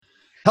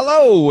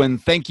Hello,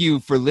 and thank you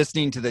for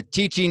listening to the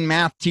Teaching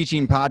Math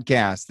Teaching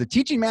Podcast. The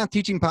Teaching Math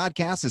Teaching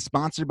Podcast is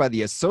sponsored by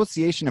the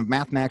Association of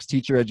Mathematics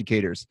Teacher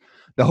Educators.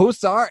 The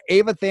hosts are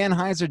Ava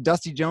Thanheiser,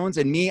 Dusty Jones,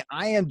 and me.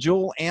 I am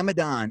Joel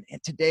Amadon.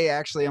 And today,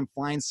 actually, I'm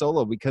flying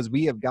solo because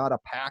we have got a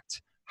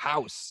packed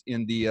house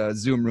in the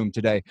Zoom room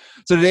today.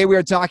 So today we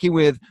are talking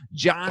with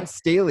John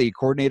Staley,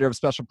 Coordinator of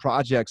Special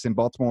Projects in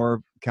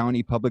Baltimore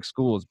County Public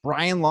Schools,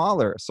 Brian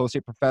Lawler,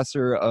 Associate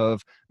Professor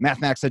of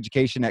Mathematics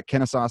Education at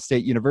Kennesaw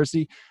State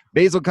University,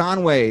 Basil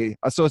Conway,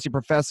 Associate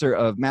Professor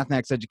of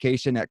Mathematics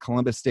Education at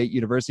Columbus State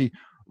University,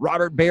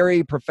 Robert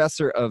Berry,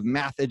 Professor of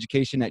Math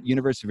Education at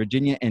University of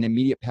Virginia and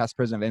immediate past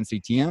president of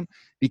NCTM,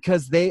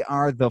 because they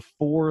are the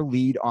four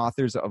lead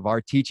authors of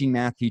our Teaching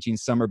Math Teaching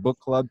Summer Book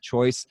Club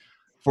choice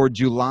for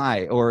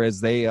July, or as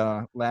they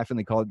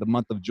laughingly call it, the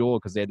month of Joel,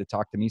 because they had to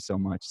talk to me so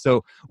much.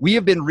 So we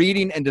have been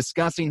reading and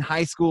discussing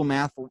high school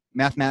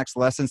mathematics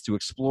lessons to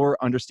explore,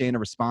 understand, and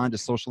respond to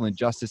social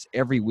injustice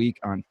every week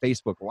on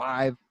Facebook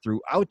Live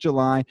throughout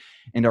July,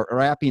 and are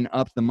wrapping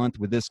up the month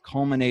with this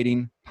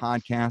culminating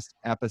podcast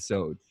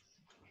episode.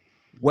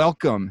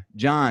 Welcome,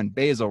 John,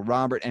 Basil,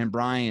 Robert, and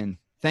Brian.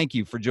 Thank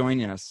you for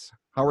joining us.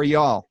 How are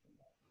y'all?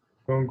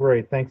 Doing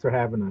great. Thanks for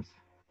having us.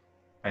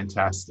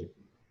 Fantastic.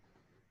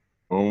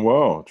 Oh,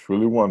 wow.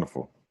 Truly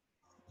wonderful.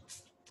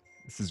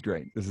 This is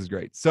great. This is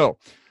great. So,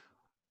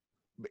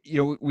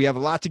 we have a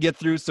lot to get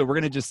through, so we're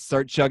going to just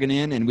start chugging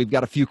in, and we've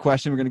got a few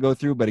questions we're going to go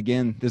through. But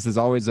again, this is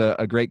always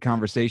a great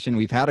conversation.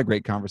 We've had a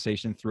great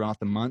conversation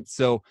throughout the month.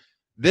 So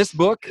this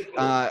book,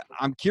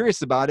 I'm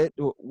curious about it.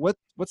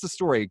 What's the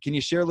story? Can you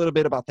share a little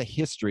bit about the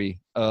history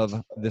of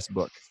this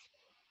book?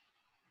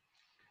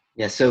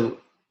 Yeah, so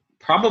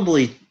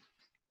probably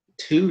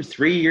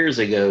 2-3 years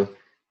ago,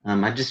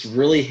 I just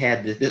really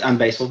had this. I'm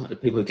Basil.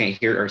 People who can't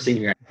hear or see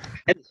me, I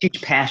had this huge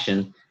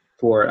passion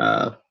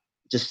for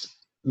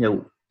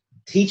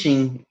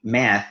teaching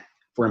math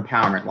for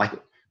empowerment. Like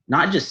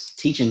not just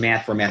teaching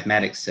math for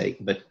mathematics' sake,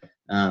 but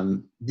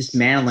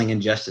dismantling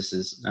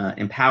injustices,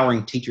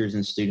 empowering teachers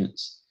and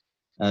students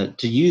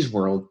to use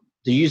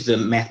the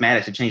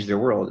mathematics to change their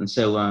world. And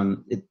so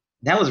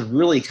that was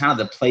really kind of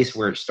the place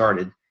where it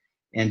started.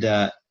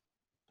 And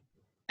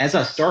as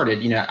I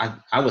started,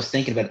 I was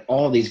thinking about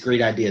all these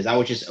great ideas. I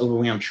was just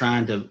overwhelmed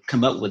trying to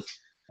come up with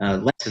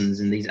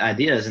lessons and these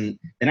ideas. And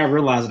then I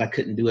realized that I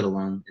couldn't do it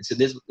alone. And so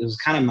it was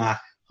kind of my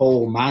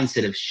whole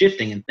mindset of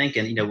shifting and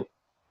thinking,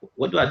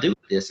 what do I do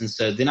with this? And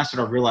so then I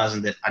started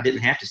realizing that I didn't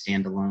have to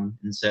stand alone.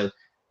 And so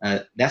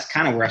that's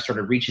kind of where I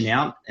started reaching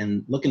out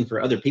and looking for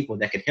other people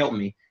that could help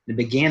me. And it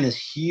began this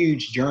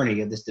huge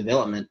journey of this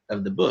development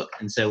of the book.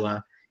 And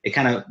so it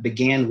kind of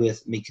began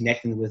with me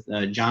connecting with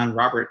John,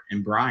 Robert,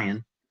 and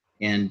Brian,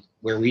 and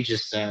where we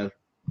just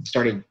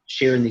started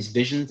sharing these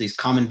visions, these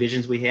common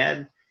visions we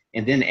had.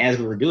 And then as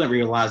we were doing it, we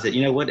realized that,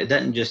 it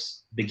doesn't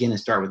just begin and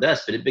start with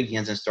us, but it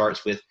begins and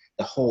starts with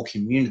the whole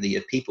community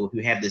of people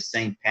who have this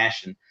same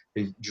passion,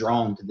 who've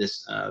drawn to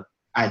this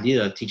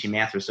idea of teaching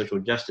math for social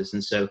justice.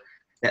 And so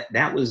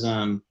that was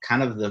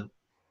kind of the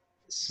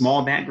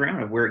small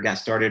background of where it got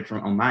started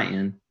from on my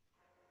end.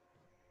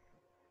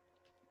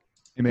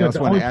 Anybody else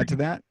want to add to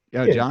that?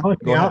 Yeah, John,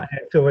 go ahead.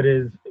 So it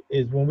is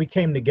when we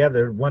came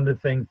together, one of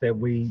the things that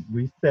we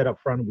said up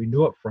front, we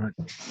knew up front,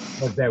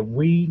 was that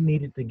we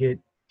needed to get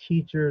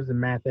teachers and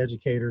math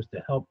educators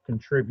to help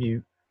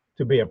contribute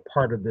to be a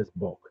part of this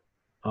book.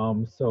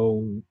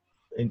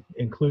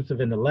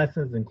 Inclusive in the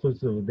lessons,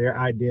 inclusive of their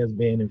ideas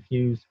being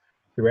infused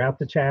throughout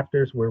the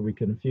chapters where we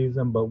could infuse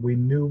them, but we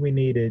knew we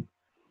needed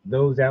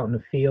those out in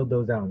the field,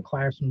 those out in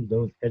classrooms,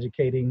 those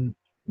educating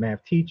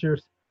math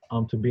teachers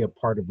to be a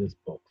part of this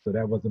book. So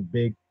that was a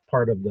big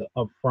part of the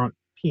upfront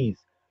piece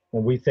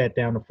when we sat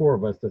down, the four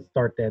of us, to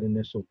start that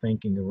initial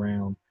thinking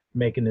around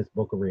making this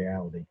book a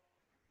reality.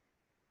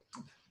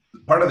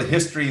 Part of the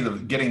history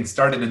of getting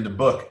started in the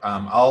book,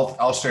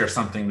 I'll share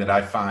something that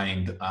I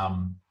find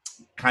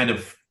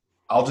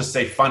I'll just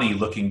say funny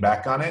looking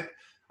back on it.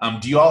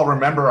 Do you all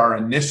remember our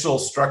initial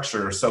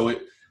structure? So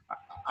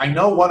I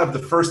know one of the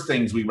first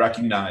things we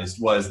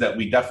recognized was that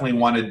we definitely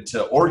wanted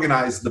to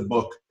organize the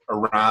book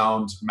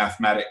around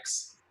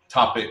mathematics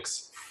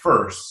topics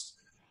first,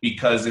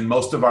 because in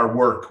most of our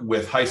work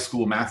with high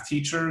school math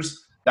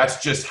teachers,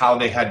 that's just how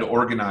they had to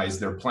organize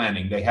their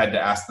planning. They had to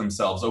ask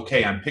themselves,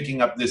 okay, I'm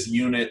picking up this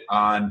unit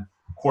on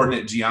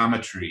coordinate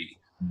geometry.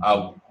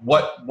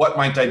 What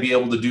might I be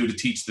able to do to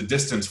teach the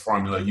distance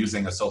formula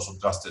using a social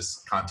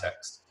justice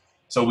context?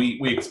 So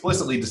we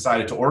explicitly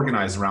decided to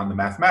organize around the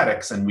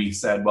mathematics, and we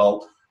said,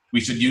 well,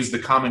 we should use the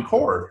Common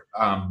Core,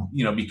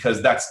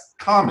 because that's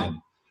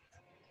common.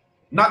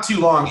 Not too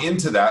long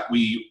into that,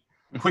 we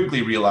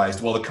quickly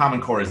realized, well, the Common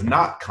Core is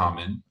not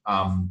common.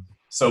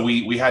 So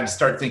we had to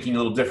start thinking a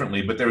little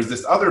differently. But there was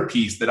this other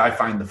piece that I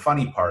find the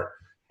funny part,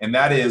 and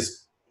that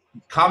is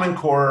Common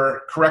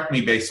Core, correct me,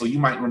 Basil, you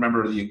might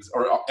remember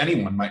or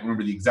anyone might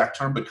remember the exact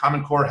term, but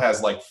Common Core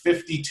has like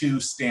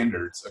 52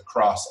 standards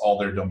across all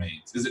their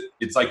domains.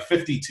 It's like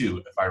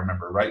 52, if I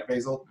remember right,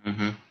 Basil?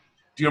 Mm-hmm.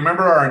 Do you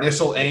remember our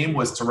initial aim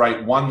was to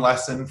write one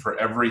lesson for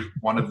every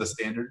one of the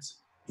standards?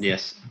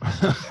 Yes.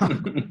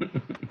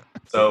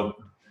 So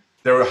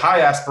there were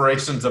high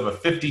aspirations of a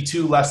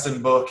 52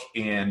 lesson book,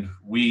 and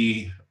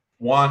we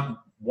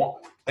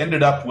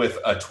ended up with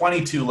a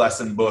 22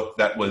 lesson book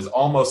that was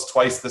almost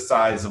twice the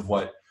size of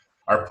what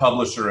our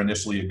publisher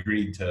initially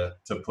agreed to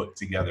put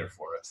together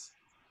for us.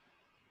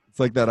 It's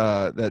like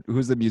that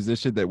who's the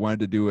musician that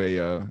wanted to do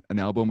an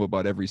album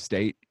about every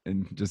state,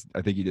 and just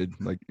I think he did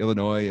like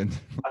Illinois and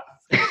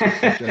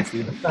like,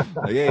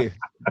 hey,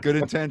 good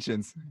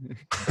intentions.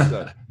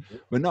 But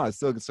no, it's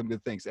still some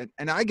good things.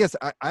 And I guess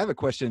I have a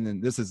question,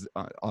 and this is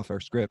off our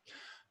script.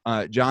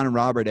 John and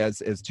Robert,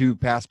 as two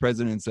past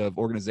presidents of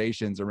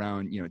organizations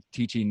around,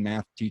 teaching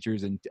math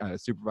teachers and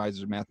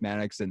supervisors of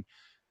mathematics, and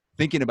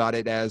thinking about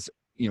it as,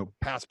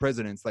 past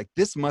presidents, like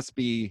this must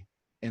be,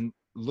 and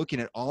looking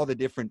at all the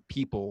different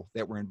people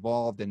that were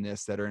involved in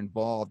this, that are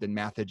involved in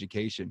math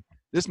education,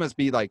 this must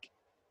be like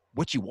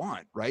what you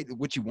want, right?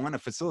 What you want to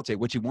facilitate,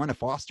 what you want to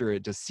foster,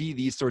 to see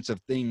these sorts of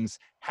things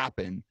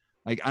happen.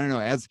 Like, I don't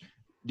know,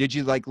 did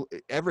you like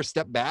ever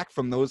step back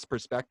from those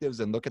perspectives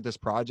and look at this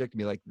project and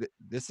be like,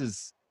 this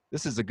is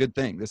a good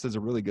thing. This is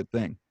a really good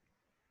thing.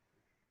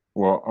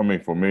 Well, I mean,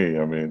 for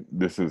me,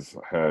 this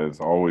has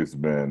always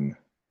been,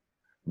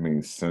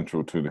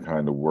 central to the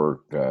kind of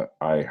work that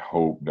I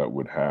hope that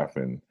would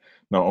happen,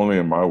 not only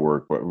in my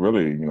work, but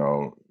really,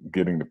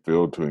 getting the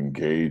field to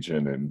engage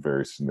in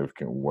very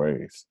significant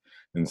ways.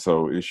 And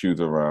so issues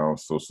around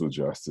social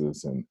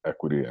justice and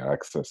equity,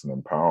 access,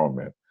 and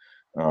empowerment,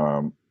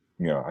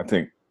 I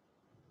think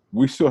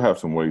we still have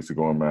some ways to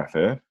go in math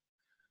ed,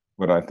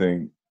 but I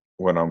think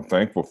what I'm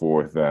thankful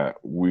for is that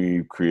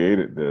we've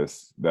created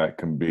this that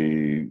can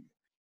be,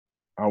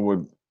 I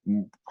would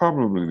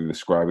probably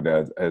describe it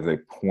as a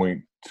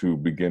point to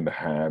begin to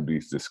have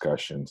these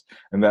discussions,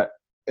 and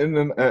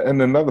then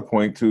another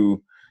point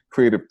to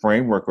create a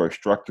framework or a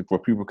structure where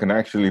people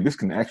this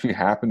can actually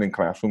happen in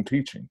classroom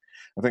teaching.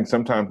 I think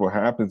sometimes what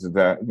happens is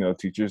that,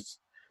 teachers,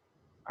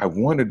 I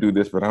want to do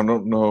this, but I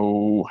don't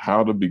know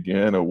how to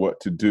begin or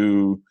what to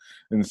do.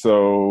 And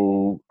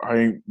so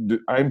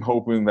I'm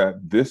hoping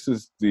that this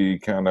is the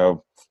kind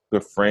of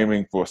the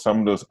framing for some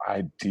of those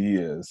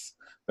ideas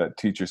that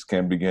teachers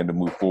can begin to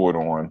move forward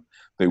on.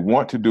 They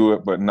want to do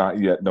it, but not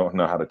yet don't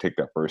know how to take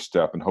that first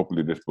step. And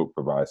hopefully this book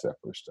provides that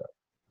first step.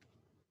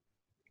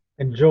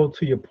 And Joel,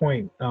 to your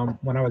point,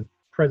 when I was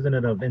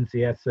president of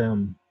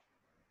NCSM,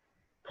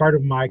 part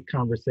of my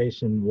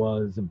conversation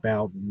was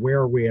about where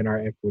are we in our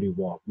equity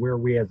walk? Where are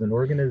we as an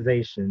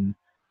organization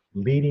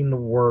leading the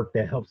work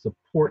that helps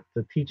support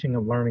the teaching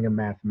of learning and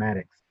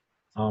mathematics?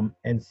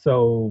 And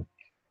so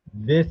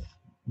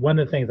one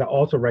of the things I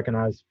also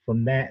recognize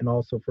from that, and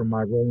also from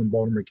my role in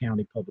Baltimore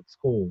County Public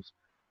Schools,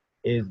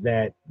 is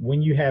that when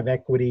you have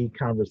equity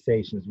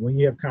conversations, when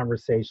you have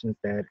conversations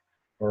that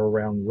are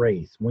around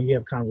race, when you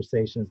have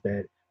conversations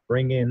that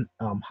bring in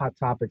hot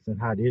topics and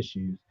hot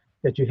issues,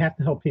 that you have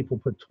to help people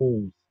put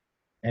tools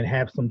and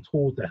have some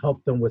tools to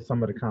help them with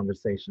some of the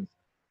conversations.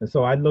 And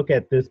so I look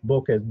at this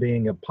book as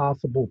being a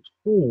possible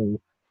tool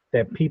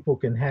that people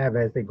can have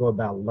as they go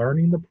about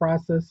learning the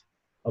process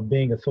of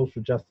being a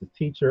social justice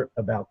teacher,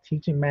 about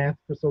teaching math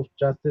for social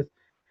justice,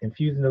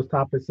 infusing those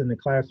topics in the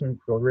classroom,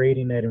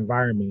 creating that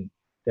environment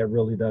that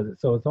really does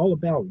it. So it's all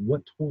about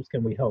what tools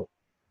can we help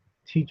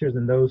teachers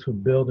and those who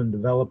build and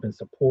develop and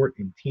support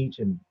and teach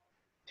and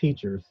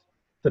teachers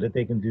so that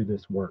they can do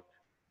this work.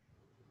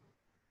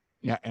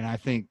 Yeah, and I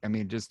think,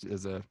 just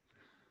as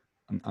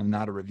I'm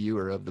not a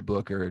reviewer of the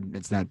book, or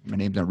my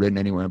name's not written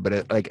anywhere,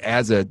 but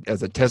as a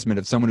testament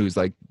of someone who's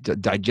like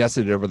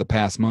digested it over the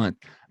past month.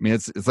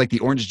 It's like the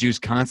orange juice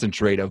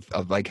concentrate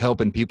of like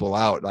helping people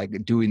out,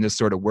 like doing this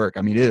sort of work.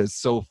 It is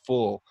so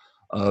full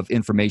of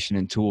information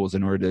and tools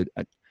in order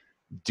to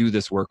do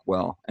this work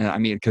well.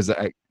 And because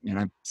I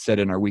said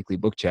in our weekly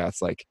book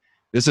chats, like,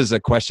 this is a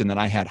question that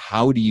I had.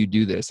 How do you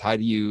do this? How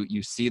do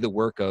you see the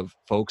work of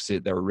folks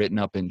that are written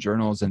up in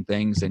journals and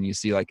things, and you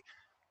see like,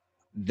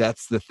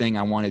 that's the thing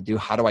I want to do.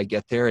 How do I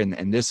get there?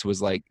 And this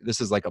is like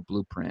a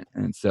blueprint.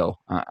 And so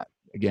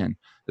again,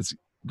 it's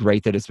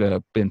great that it's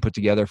been put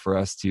together for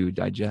us to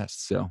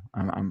digest. So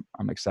I'm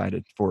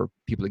excited for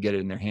people to get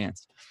it in their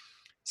hands.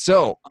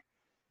 So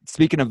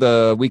speaking of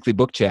the weekly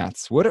book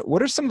chats, what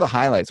are some of the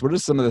highlights? What are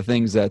some of the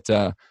things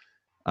that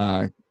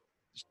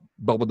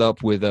bubbled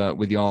up with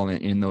y'all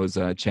in those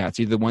chats?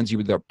 Either the ones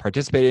you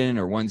participated in,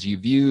 or ones you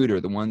viewed, or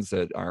the ones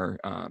that are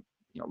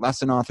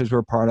lesson authors were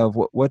a part of.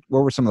 What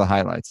were some of the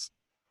highlights?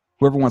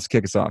 Whoever wants to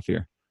kick us off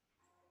here.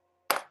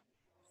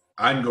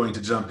 I'm going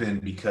to jump in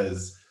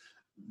because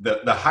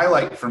the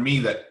highlight for me,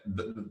 that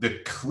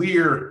the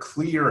clear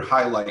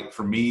highlight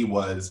for me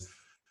was,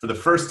 for the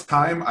first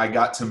time I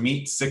got to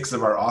meet 6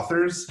 of our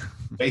authors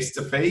face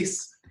to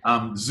face.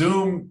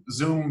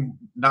 Zoom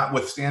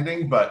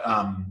notwithstanding, but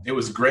it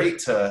was great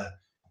to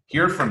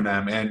hear from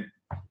them. And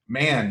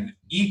man,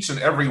 each and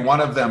every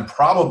one of them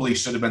probably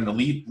should have been the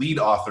lead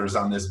authors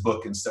on this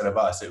book instead of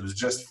us. It was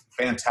just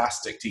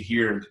fantastic to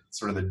hear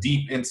sort of the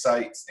deep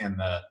insights and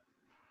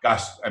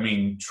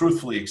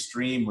truthfully,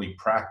 extremely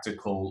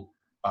practical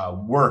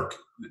work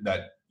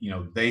that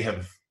they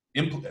have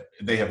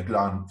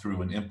gone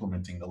through in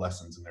implementing the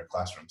lessons in their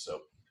classroom.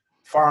 So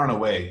far and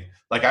away.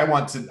 Like I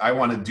want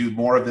to do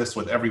more of this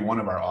with every one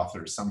of our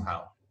authors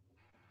somehow.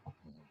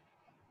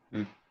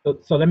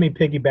 So let me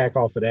piggyback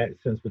off of that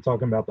since we're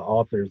talking about the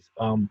authors.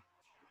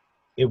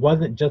 It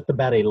wasn't just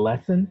about a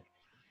lesson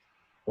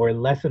or a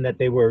lesson that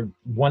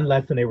one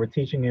lesson they were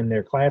teaching in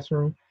their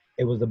classroom.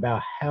 It was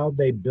about how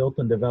they built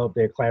and developed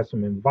their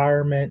classroom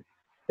environment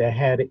that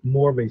had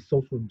more of a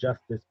social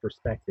justice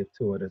perspective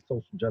to it, a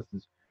social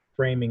justice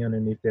framing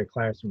underneath their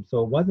classroom.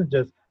 So it wasn't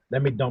just,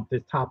 let me dump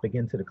this topic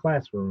into the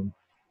classroom.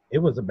 It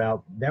was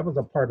about, that was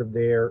a part of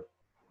their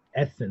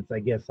essence, I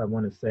guess I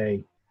want to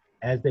say,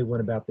 as they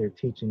went about their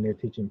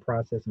teaching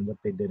process and what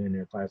they did in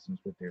their classrooms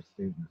with their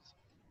students.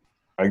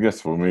 I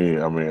guess for me,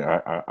 I mean,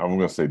 I'm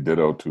going to say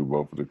ditto to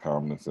both of the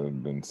comments that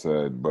have been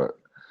said, but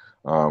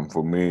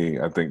for me,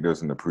 I think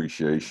there's an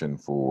appreciation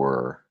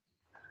for,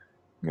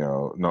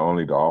 not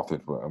only the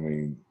authors, but I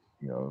mean,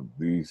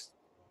 these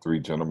three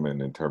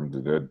gentlemen in terms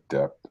of their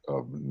depth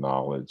of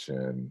knowledge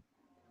and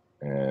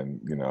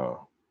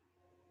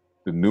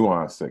the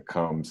nuance that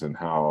comes in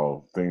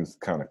how things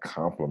kind of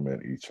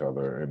complement each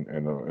other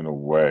in a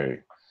way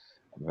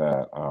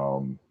that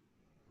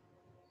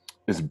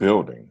is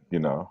building. I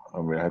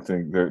mean, I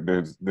think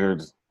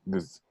there's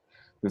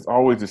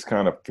always this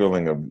kind of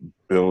feeling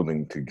of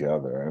building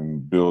together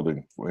and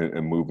building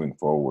and moving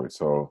forward.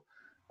 So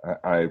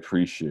I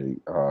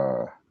appreciate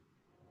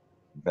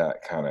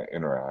that kind of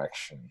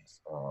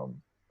interactions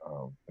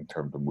in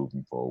terms of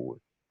moving forward.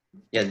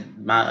 Yeah,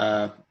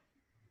 my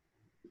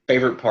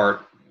favorite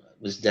part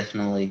was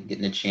definitely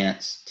getting a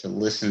chance to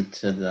listen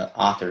to the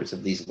authors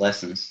of these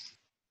lessons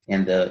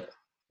and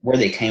where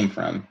they came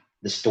from,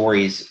 the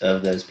stories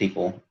of those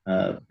people,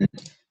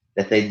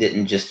 that they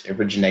didn't just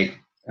originate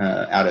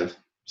out of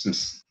some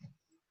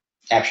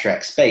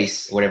abstract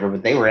space or whatever,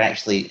 but they were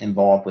actually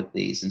involved with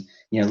these. And,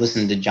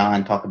 listening to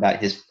John talk about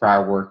his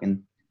prior work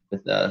and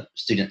with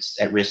students,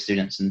 at-risk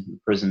students in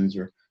prisons,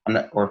 or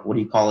what do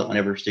you call it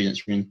whenever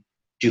students are in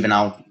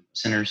juvenile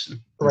centers?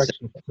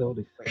 Correctional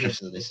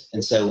facilities.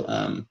 And so,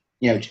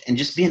 and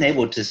just being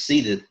able to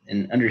see that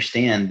and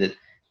understand that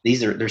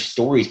there's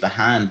stories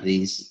behind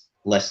these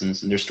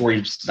lessons, and there's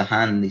stories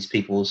behind these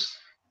people's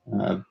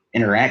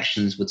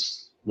interactions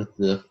with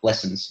the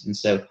lessons. And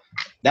so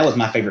that was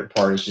my favorite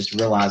part, is just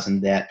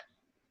realizing that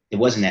it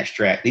wasn't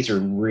abstract. These are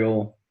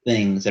real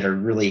things that are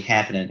really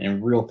happening,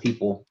 and real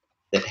people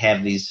that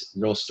have these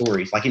real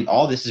stories. Like,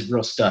 all this is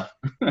real stuff.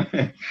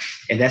 And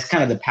that's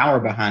kind of the power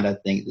behind, I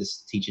think,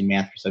 this teaching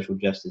math for social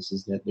justice,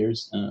 is that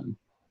there's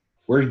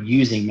we're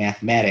using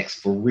mathematics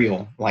for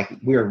real. Like,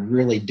 we're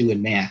really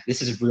doing math.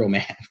 This is real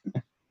math.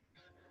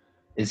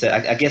 And so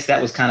I guess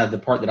that was kind of the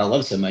part that I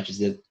love so much, is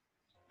that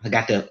I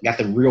got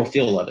the real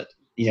feel of it.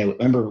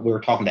 Remember we were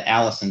talking to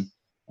Allison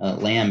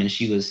Lamb, and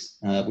we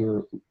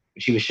were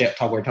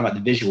talking about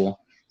the visual.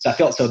 So I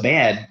felt so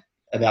bad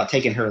about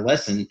taking her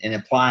lesson and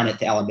applying it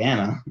to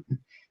Alabama.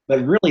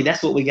 But really,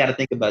 that's what we got to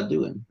think about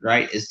doing,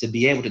 right? Is to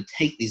be able to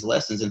take these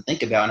lessons and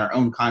think about in our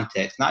own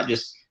context, not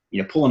just,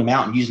 pulling them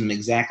out and using them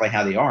exactly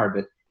how they are,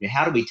 but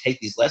how do we take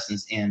these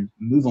lessons and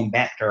move them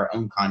back to our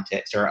own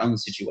context, our own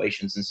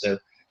situations? And so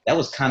that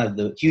was kind of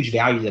the huge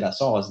value that I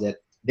saw, is that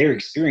their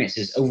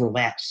experiences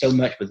overlapped so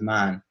much with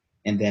mine.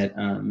 And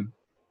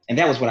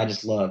that was what I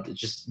just loved. It's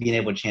just being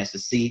able to chance to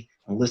see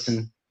and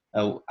listen.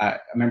 I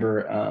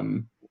remember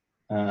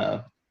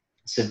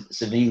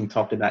Savine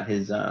talked about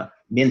his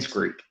men's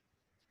group.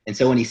 And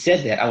so when he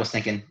said that, I was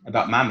thinking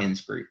about my men's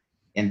group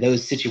and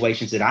those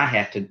situations that I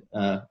have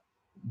to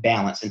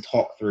balance and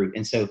talk through.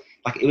 And so,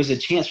 like, it was a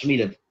chance for me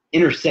to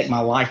intersect my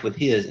life with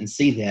his and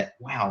see that,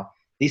 wow,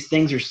 these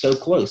things are so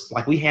close.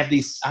 Like, we have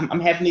these,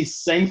 I'm having these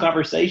same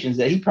conversations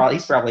that he's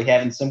probably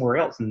having somewhere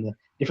else in the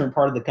different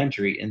part of the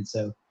country. And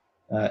so,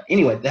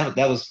 anyway, that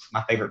was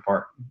my favorite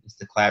part, is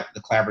the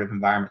collaborative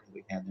environment that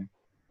we had there.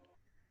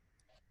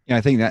 Yeah,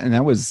 I think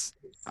that was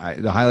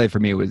the highlight for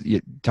me, was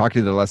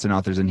talking to the lesson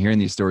authors and hearing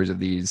these stories of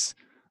these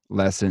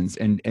lessons,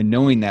 and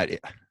knowing that,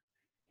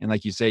 and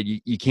like you said,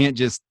 you can't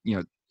just,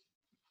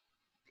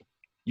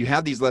 you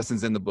have these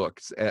lessons in the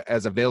books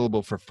as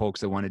available for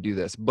folks that want to do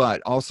this,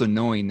 but also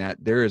knowing that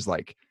there is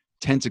like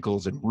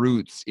tentacles and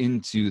roots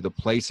into the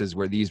places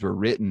where these were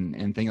written,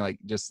 and things like,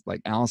 just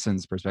like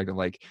Allison's perspective,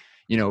 like,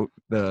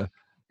 the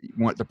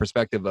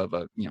perspective of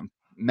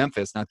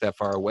Memphis, not that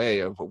far away,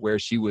 of where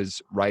she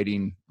was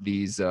writing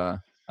these, the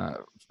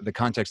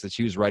context that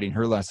she was writing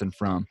her lesson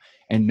from,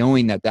 and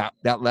knowing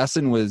that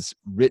lesson was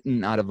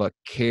written out of a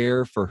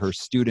care for her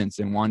students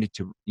and wanted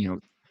to,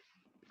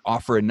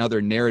 offer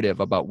another narrative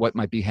about what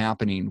might be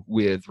happening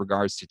with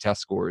regards to test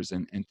scores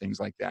and things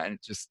like that. And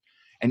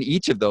and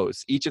each of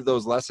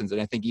those lessons, and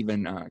I think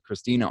even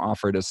Christina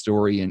offered a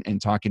story in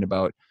talking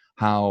about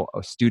how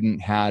a student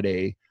had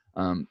a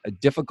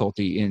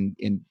difficulty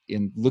in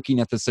looking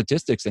at the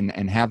statistics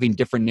and having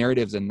different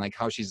narratives, and like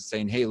how she's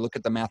saying, hey, look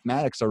at the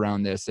mathematics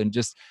around this, and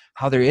just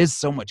how there is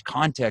so much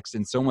context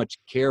and so much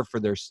care for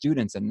their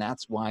students, and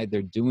that's why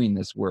they're doing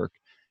this work.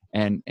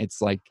 And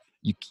it's like,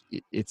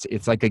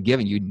 it's like a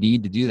given. You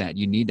need to do that.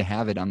 You need to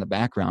have it on the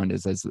background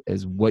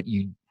as what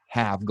you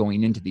have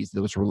going into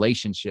those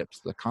relationships,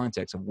 the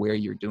context of where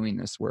you're doing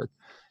this work.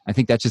 I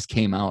think that just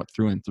came out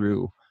through and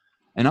through.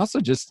 And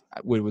also just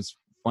what was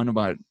fun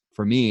about it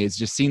for me is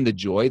just seeing the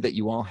joy that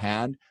you all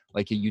had,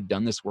 like you'd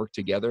done this work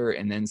together,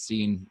 and then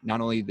seeing not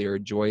only their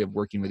joy of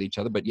working with each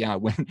other, but yeah,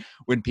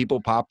 when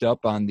people popped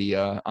up on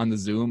the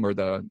Zoom or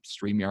the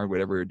StreamYard,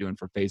 whatever you're doing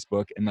for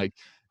Facebook, and like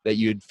that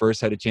you'd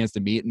first had a chance to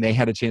meet and they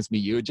had a chance to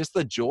meet you, just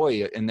the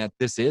joy, and that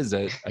this is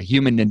a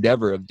human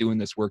endeavor of doing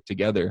this work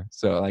together.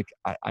 So like,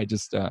 I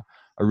just, I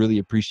really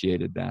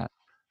appreciated that.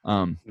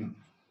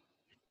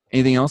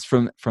 Anything else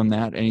from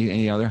that?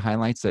 Any other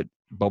highlights that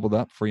bubbled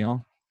up for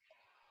y'all?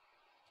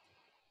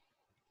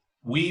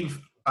 We've,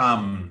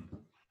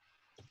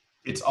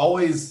 it's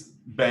always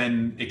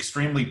been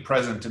extremely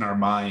present in our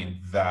mind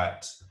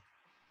that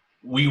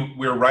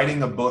we're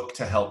writing a book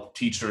to help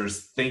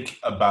teachers think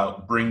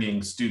about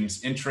bringing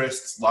students'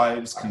 interests,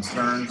 lives,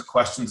 concerns,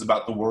 questions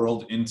about the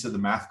world into the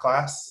math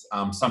class.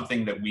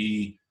 Something that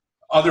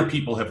other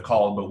people have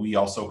called, but we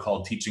also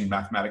called Teaching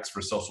Mathematics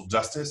for Social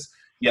Justice.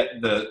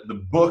 Yet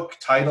the book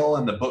title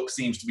and the book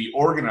seems to be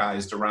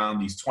organized around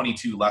these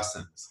 22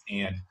 lessons.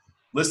 And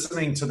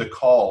listening to the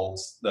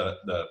calls,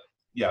 the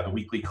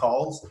weekly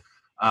calls,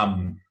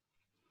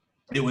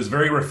 it was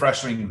very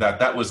refreshing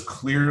that was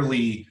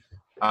clearly,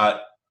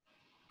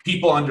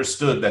 people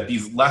understood that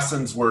these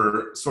lessons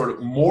were sort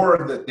of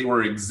more that they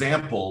were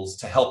examples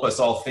to help us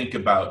all think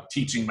about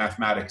teaching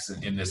mathematics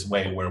in this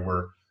way, where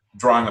we're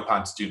drawing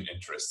upon student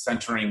interests,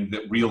 centering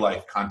the real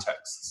life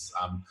contexts,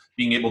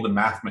 being able to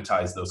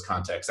mathematize those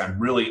contexts. I'm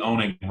really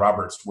owning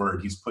Robert's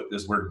word. He's put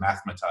this word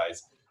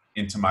mathematize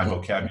into my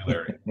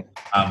vocabulary.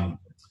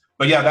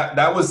 But yeah,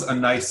 that was a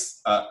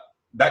nice, I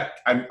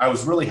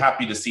was really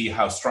happy to see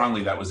how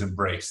strongly that was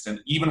embraced.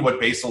 And even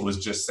what Basil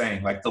was just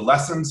saying, like the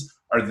lessons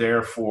are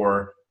there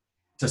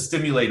to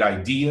stimulate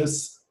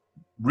ideas.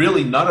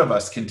 Really, none of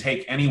us can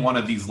take any one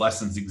of these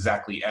lessons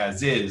exactly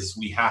as is.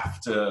 We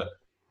have to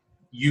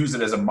use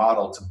it as a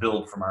model to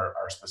build from our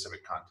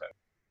specific content.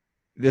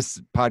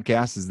 This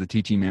podcast is the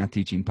Teaching Math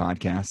Teaching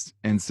podcast.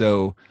 And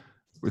so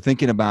we're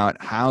thinking about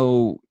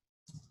how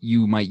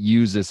you might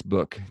use this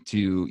book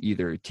to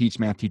either teach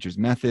math teachers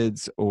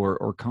methods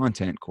or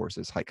content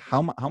courses. Like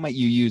how might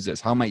you use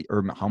this? How might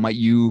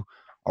you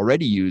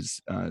already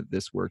use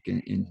this work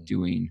in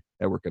doing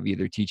that work of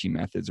either teaching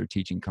methods or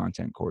teaching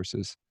content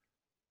courses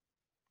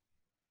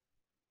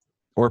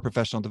or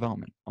professional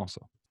development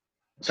also?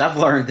 So I've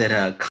learned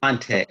that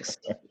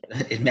context,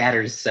 it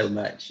matters so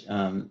much.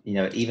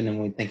 Even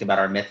when we think about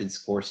our methods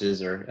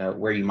courses or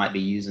where you might be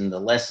using the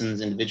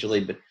lessons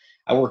individually, but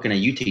I work in a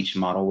UTeach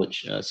model,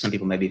 which some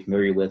people may be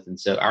familiar with. And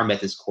so our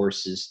methods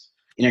course is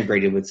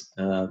integrated with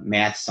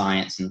math,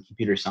 science, and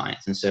computer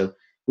science. And so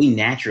we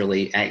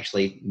naturally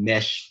actually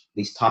mesh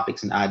these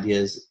topics and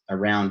ideas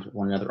around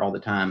one another all the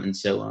time. And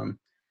so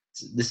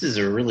this is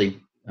a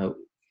really,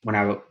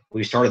 when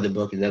we started the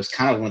book, that was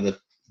kind of one of the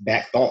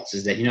back thoughts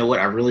is that, you know what,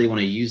 I really want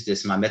to use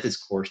this in my methods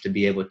course to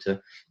be able to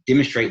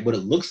demonstrate what it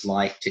looks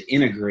like to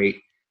integrate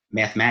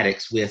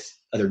mathematics with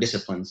other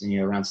disciplines, and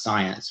around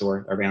science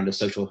or around a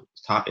social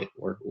topic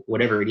or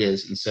whatever it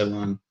is. And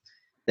so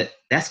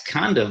that's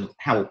kind of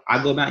how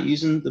I go about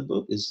using the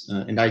book is,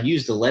 and I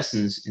use the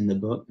lessons in the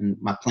book. And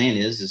my plan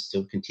is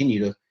to continue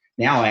to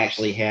now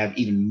actually have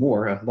even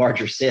more, a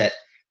larger set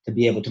to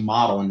be able to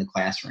model in the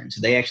classroom. So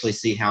they actually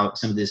see how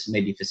some of this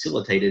may be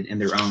facilitated in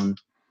their own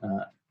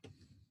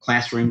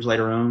classrooms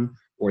later on,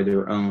 or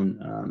their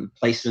own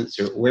placements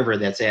or wherever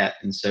that's at.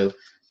 And so,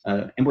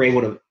 and we're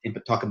able to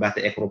talk about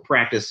the equitable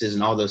practices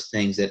and all those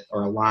things that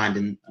are aligned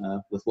in,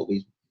 with what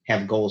we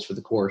have goals for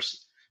the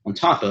course, on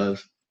top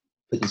of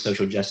putting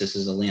social justice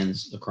as a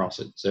lens across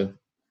it. So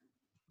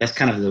that's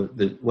kind of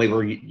the way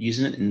we're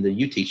using it in the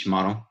UTeach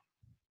model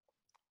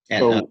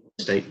at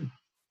State.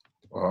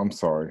 Oh, I'm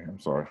sorry.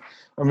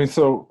 I mean,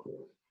 so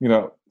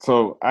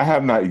I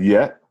have not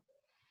yet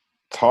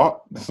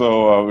taught,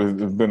 so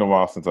it's been a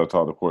while since I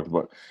taught the course,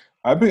 but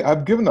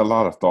I've given a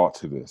lot of thought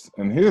to this,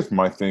 and here's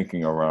my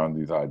thinking around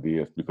these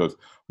ideas. Because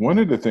one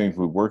of the things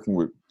we're working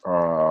with,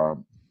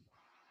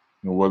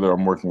 whether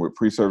I'm working with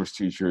pre-service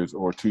teachers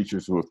or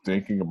teachers who are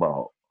thinking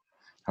about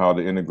how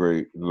to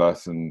integrate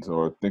lessons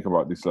or think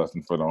about these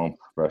lessons for their own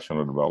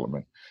professional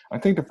development, I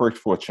think the first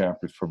 4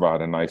 chapters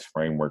provide a nice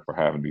framework for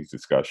having these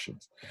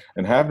discussions,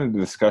 and having the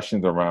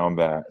discussions around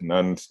that and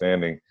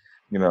understanding,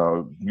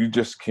 you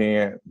just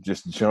can't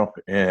just jump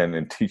in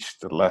and teach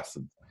the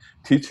lesson.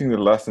 Teaching the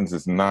lessons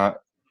is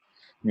not,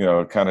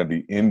 kind of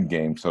the end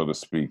game, so to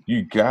speak.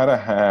 You gotta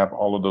have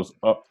all of those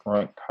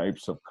upfront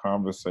types of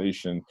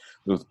conversation,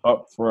 those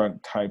upfront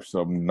types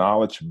of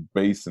knowledge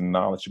base and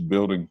knowledge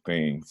building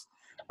things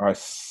are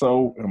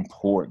so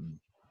important.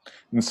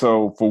 And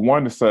so for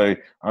one to say,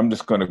 I'm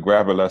just going to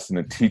grab a lesson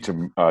and teach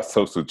a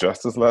social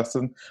justice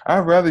lesson, I'd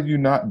rather you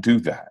not do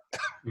that.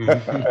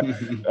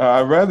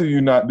 I'd rather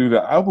you not do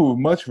that. I would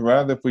much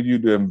rather for you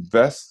to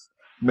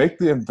make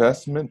the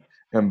investment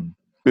in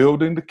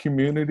building the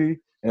community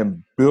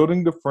and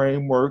building the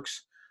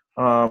frameworks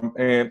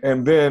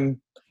And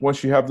then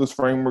once you have those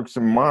frameworks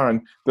in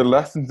mind, the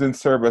lessons then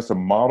serve as a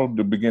model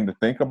to begin to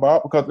think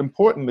about. Because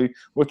importantly,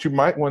 what you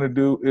might want to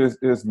do is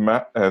as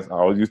I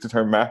always use the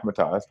term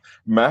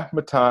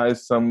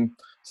mathematize some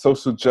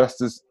social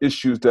justice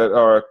issues that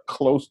are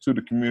close to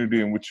the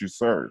community in which you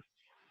serve.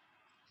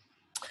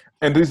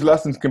 And these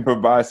lessons can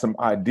provide some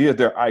ideas.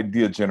 They're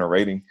idea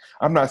generating.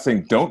 I'm not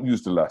saying don't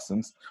use the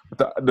lessons,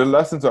 but the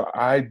lessons are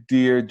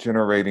idea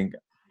generating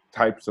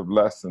types of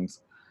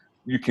lessons.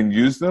 You can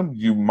use them.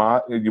 You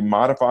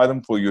modify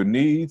them for your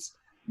needs.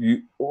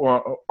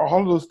 All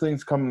of those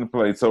things come into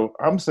play. So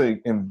I'm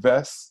saying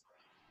invest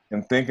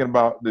in thinking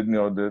about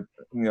the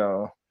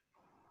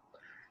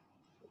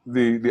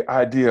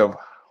idea of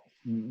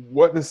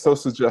what does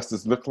social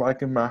justice look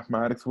like in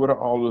mathematics? What are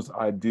all those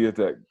ideas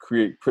that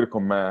create critical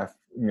math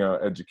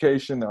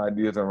education, the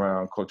ideas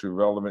around culturally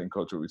relevant and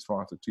culturally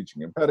responsive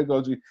teaching and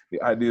pedagogy,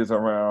 the ideas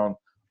around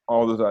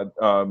all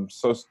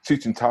those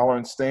teaching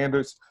tolerance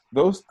standards.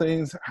 Those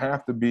things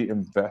have to be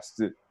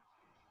invested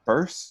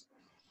first,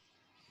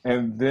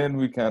 and then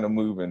we kind of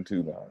move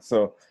into that.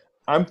 So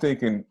I'm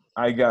thinking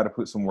I got to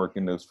put some work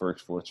in those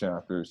first 4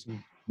 chapters.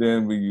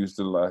 Then we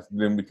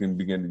can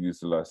begin to use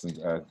the lessons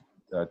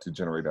to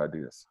generate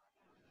ideas.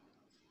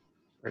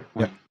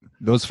 Yeah,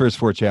 those first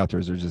 4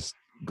 chapters are just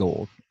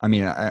gold. I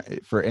mean,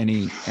 for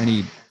any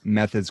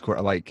methods course,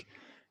 like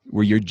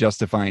where you're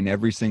justifying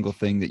every single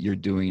thing that you're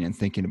doing and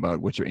thinking about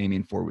what you're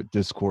aiming for with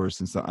discourse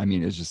and stuff. I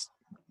mean, it's just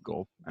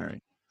gold. All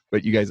right.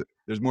 But you guys,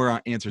 there's more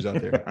answers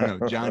out there. I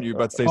don't know. John, you're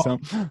about to say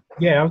something?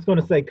 Yeah, I was going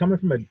to say, coming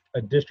from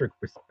a district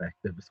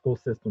perspective, a school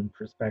system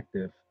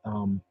perspective,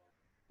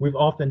 we've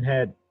often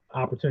had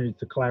opportunities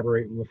to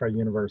collaborate with our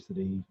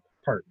university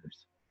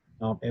partners.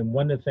 And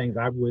one of the things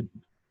I would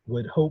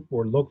hope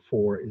or look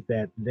for is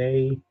that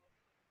they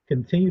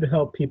continue to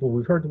help people.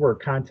 We've heard the word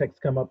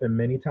context come up in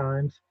many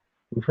times.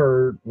 We've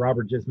heard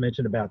Robert just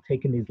mention about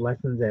taking these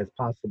lessons as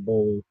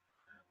possible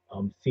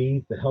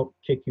seeds to help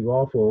kick you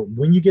off, or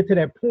when you get to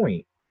that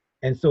point.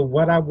 And so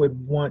what I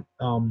would want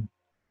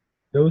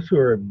those who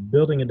are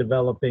building and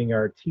developing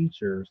our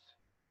teachers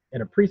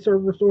in a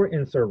pre-service or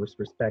in-service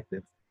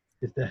perspective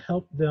is to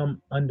help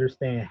them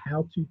understand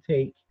how to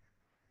take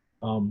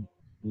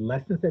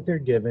lessons that they're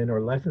given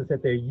or lessons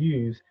that they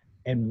use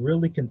and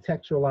really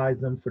contextualize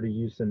them for the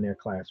use in their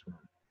classroom,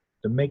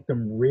 to make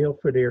them real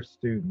for their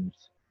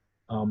students.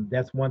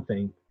 That's one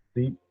thing.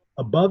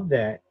 Above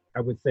that, I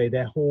would say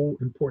that whole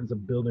importance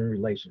of building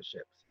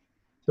relationships.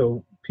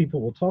 So people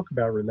will talk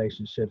about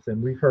relationships,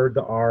 and we've heard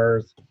the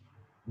R's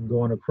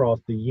going across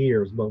the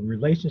years, but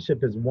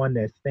relationship is one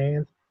that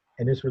stands,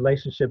 and this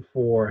relationship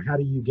for how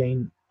do you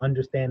gain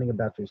understanding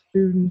about your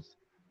students,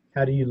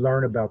 how do you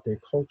learn about their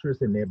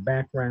cultures and their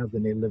backgrounds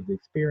and their lived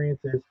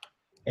experiences,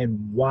 and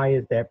why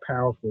is that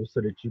powerful,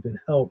 so that you can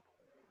help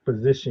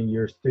position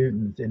your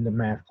students in the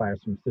math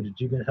classroom, so that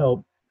you can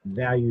help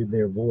value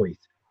their voice.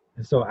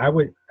 And so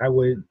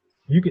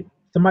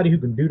somebody who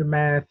can do the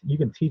math, you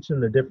can teach them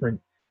the different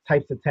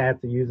types of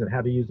tabs to use and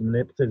how to use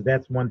manipulatives.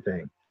 That's one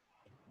thing.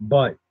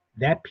 But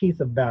that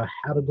piece about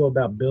how to go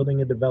about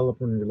building and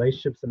developing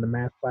relationships in the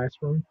math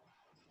classroom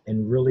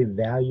and really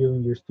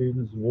valuing your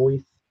students'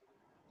 voice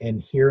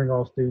and hearing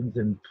all students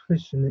and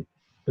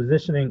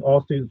positioning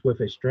all students with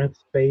a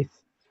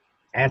strengths-based,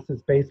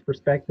 assets-based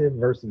perspective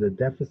versus a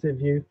deficit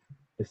view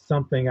is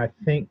something I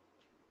think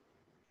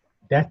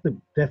that's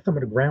some of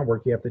the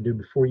groundwork you have to do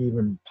before you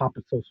even pop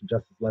a social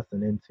justice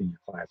lesson into your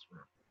classroom.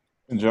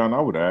 And John,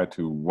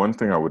 one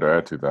thing I would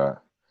add to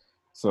that.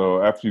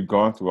 So after you've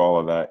gone through all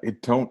of that,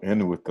 it don't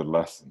end with the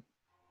lesson.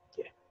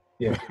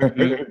 Yeah.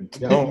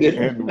 Don't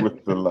end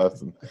with the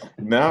lesson.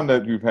 Now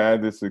that you've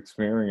had this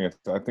experience,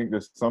 I think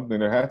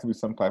there has to be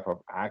some type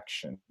of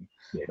action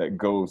that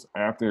goes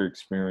after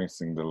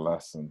experiencing the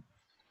lesson.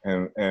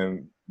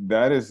 And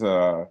that is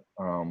a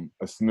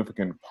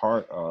significant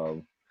part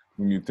of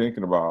when you're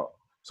thinking about,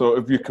 so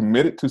if you're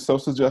committed to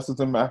social justice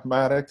and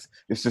mathematics,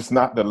 it's just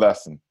not the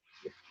lesson.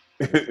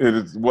 It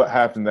is what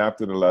happens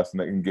after the lesson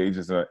that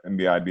engages in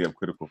the idea of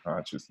critical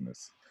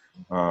consciousness,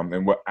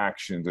 and what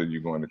actions are you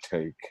going to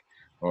take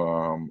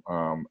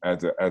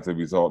as a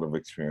result of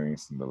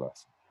experiencing the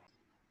lesson.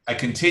 I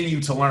continue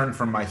to learn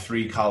from my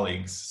 3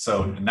 colleagues,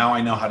 so now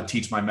I know how to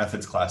teach my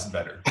methods class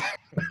better.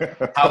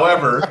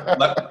 However,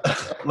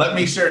 let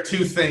me share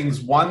 2 things.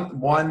 One,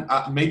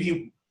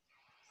 maybe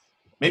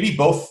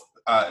both.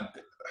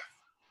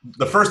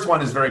 The first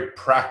one is very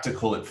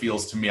practical, it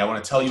feels to me. I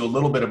want to tell you a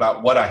little bit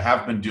about what I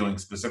have been doing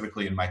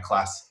specifically in my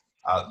class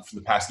for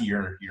the past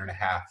year and a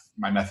half,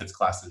 my methods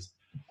classes.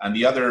 And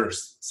the other,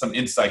 some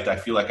insight I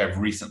feel like I've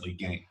recently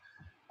gained.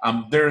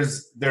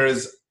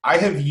 I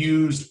have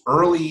used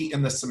early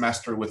in the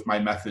semester with my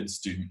methods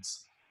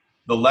students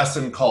the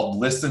lesson called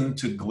Listen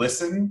to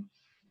Glisten.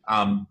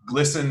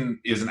 GLISTEN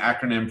is an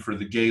acronym for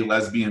the Gay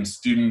Lesbian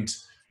Student.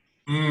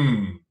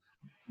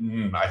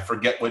 I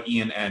forget what E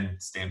and N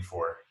stand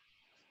for.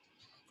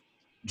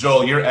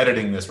 Joel, you're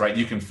editing this, right?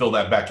 You can fill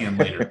that back in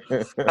later.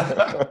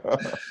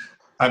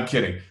 I'm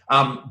kidding.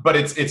 But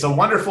it's a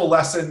wonderful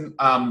lesson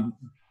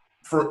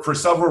for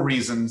several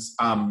reasons.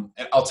 And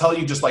I'll tell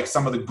you just like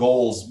some of the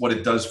goals, what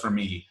it does for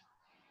me.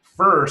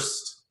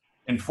 First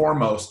and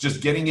foremost, just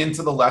getting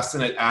into the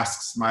lesson, it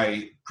asks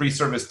my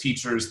pre-service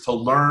teachers to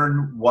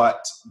learn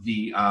what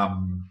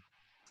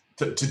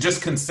to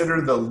just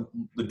consider the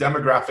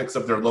demographics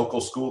of their local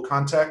school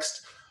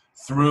context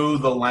through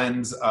the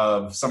lens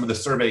of some of the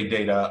survey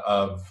data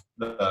of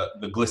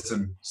the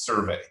GLSEN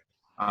survey,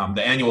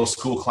 the annual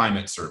school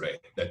climate survey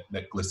that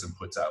GLSEN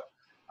puts out,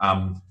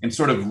 and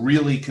sort of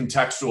really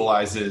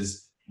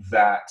contextualizes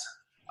that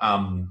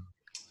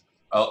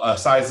a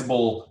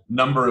sizable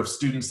number of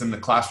students in the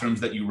classrooms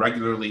that you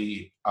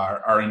regularly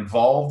are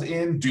involved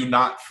in do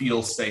not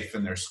feel safe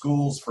in their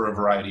schools for a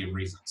variety of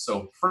reasons.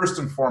 So first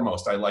and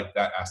foremost, I like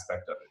that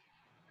aspect of it.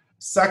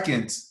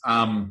 Second,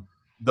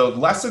 the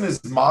lesson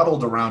is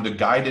modeled around a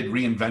guided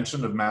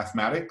reinvention of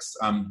mathematics.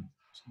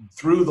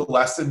 Through the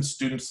lesson,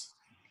 students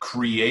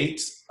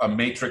create a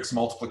matrix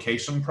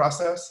multiplication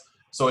process.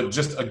 So it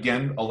just,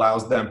 again,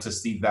 allows them to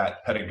see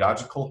that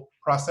pedagogical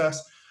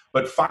process.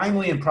 But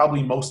finally, and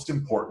probably most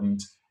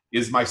important,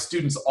 is my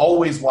students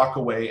always walk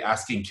away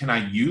asking, can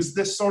I use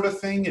this sort of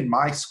thing in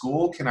my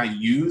school? Can I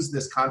use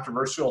this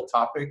controversial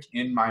topic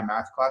in my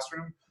math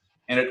classroom?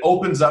 And it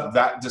opens up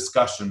that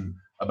discussion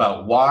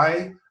about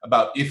why,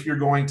 about if you're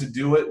going to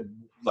do it,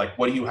 like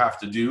what do you have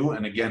to do?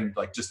 And again,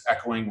 like just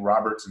echoing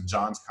Robert's and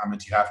John's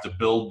comments, you have to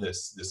build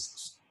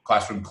this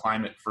classroom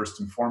climate first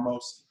and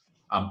foremost.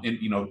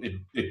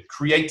 It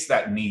creates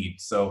that need.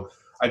 So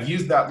I've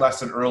used that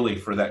lesson early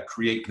for that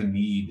create the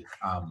need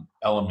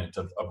element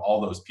of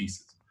all those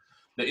pieces.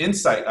 The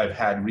insight I've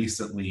had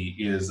recently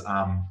is,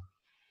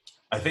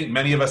 I think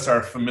many of us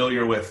are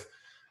familiar with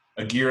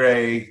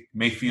Aguirre,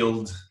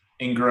 Mayfield,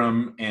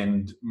 Ingram,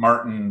 and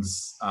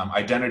Martin's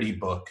identity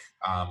book.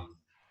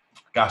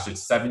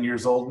 It's 7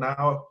 years old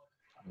now.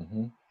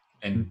 Mm-hmm.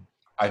 And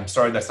I'm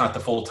sorry, that's not the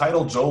full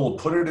title. Joel will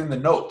put it in the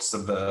notes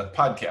of the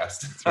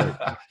podcast.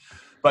 Right.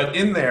 But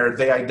in there,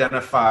 they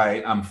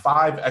identify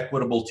 5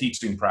 equitable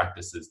teaching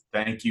practices.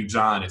 Thank you,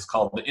 John. It's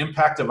called The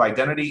Impact of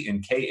Identity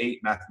in K-8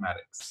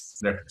 Mathematics.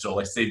 There, Joel,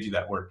 I saved you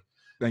that word.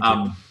 Thank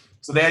you.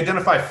 So they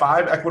identify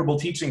 5 equitable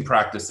teaching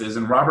practices.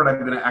 And Robert, I'm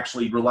going to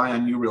actually rely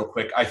on you real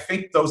quick. I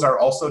think those are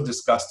also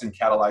discussed in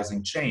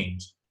Catalyzing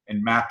Change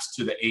and maps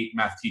to the 8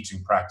 math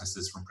teaching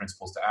practices from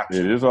principles to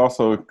action. It is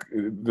also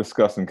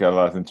discussed in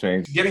Catalyzing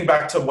Change. Getting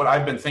back to what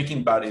I've been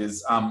thinking about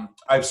is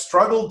I've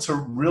struggled to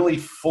really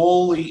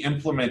fully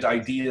implement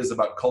ideas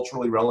about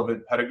culturally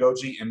relevant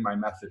pedagogy in my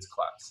methods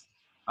class.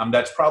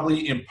 That's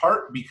probably in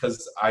part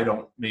because I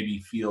don't maybe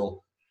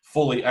feel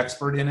fully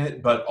expert in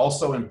it, but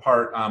also in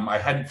part I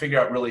hadn't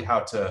figured out really how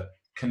to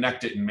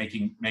connect it and make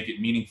it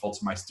meaningful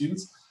to my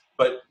students.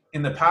 But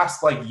in the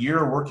past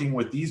year working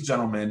with these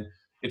gentlemen,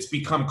 it's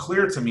become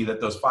clear to me that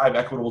those 5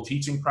 equitable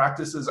teaching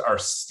practices are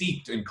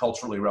steeped in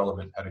culturally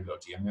relevant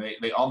pedagogy. I mean,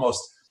 they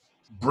almost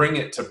bring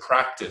it to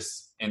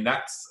practice. And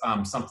that's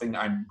something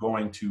I'm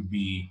going to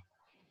be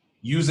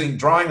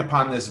drawing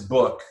upon this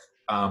book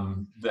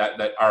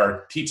that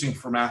our Teaching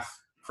for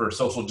Math for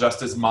Social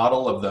Justice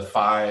model of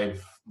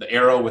the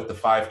arrow with the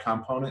 5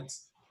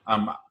 components.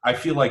 I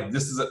feel like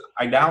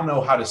I now know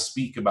how to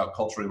speak about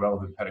culturally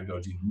relevant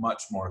pedagogy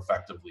much more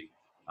effectively.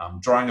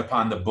 Drawing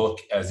upon the book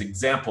as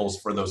examples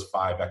for those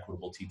 5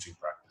 equitable teaching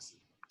practices.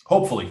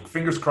 Hopefully,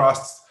 fingers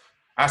crossed.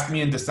 Ask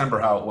me in December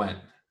how it went.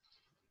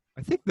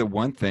 I think the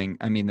one thing,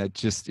 that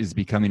just is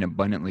becoming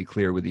abundantly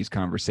clear with these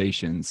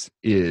conversations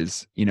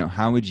is,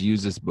 how would you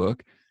use this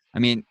book?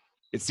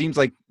 It seems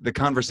like the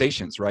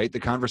conversations, right?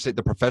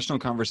 The professional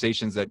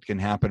conversations that can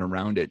happen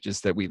around it,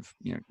 just that we've,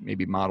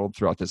 maybe modeled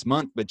throughout this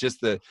month, but just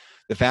the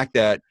fact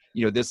that,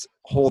 this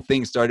whole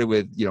thing started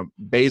with,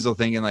 Basil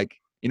thinking like,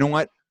 you know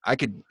what? I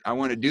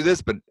want to do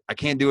this, but I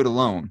can't do it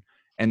alone.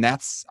 And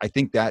that's, I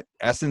think, that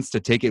essence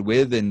to take it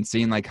with and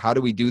seeing how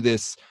do we do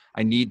this?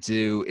 I need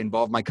to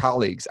involve my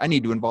colleagues. I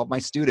need to involve my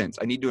students.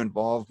 I need to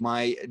involve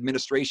my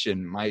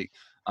administration, my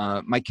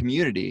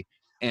community.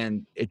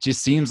 And it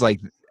just seems like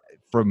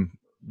from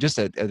just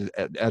at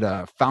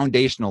a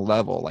foundational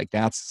level,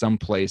 that's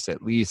someplace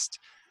at least,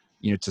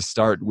 to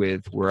start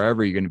with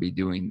wherever you're going to be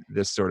doing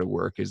this sort of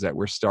work is that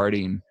we're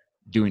starting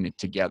doing it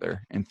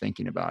together and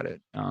thinking about it.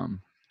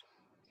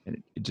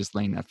 And it just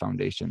laying that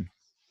foundation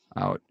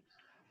out.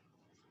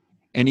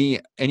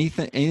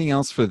 Anything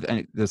else for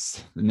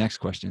this? The next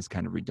question is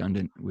kind of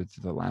redundant with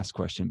the last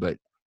question, but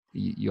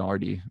you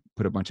already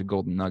put a bunch of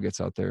golden nuggets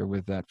out there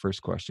with that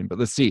first question. But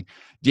let's see.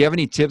 Do you have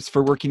any tips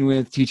for working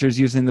with teachers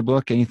using the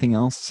book? Anything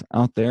else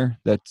out there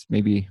that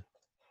maybe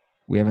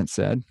we haven't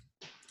said?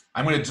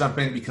 I'm going to jump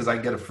in because I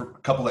get a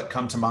couple that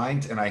come to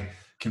mind, and I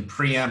can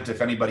preempt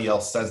if anybody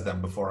else says them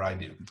before I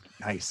do.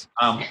 Nice.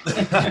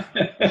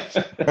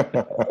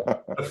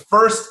 The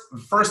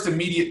first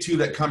immediate 2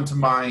 that come to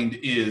mind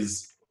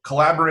is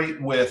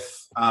collaborate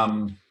with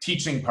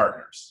teaching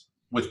partners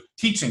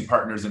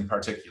in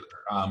particular.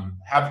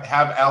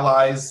 Have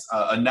allies,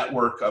 a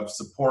network of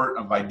support,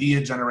 of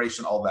idea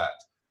generation, all that.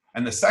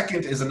 And the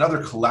second is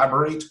another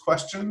collaborate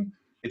question.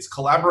 It's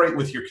collaborate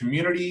with your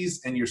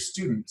communities and your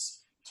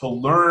students to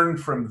learn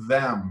from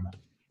them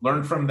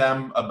Learn from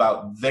them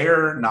about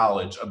their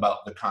knowledge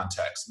about the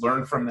context.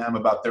 Learn from them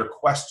about their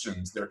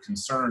questions, their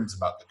concerns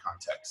about the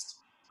context.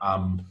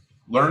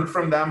 Learn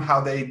from them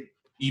how they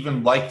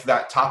even like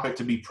that topic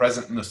to be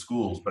present in the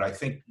schools. But I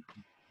think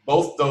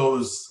both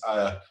those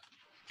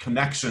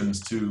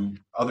connections to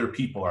other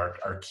people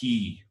are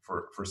key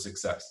for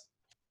success.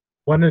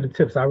 One of the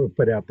tips I would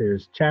put out there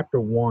is chapter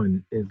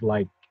 1 is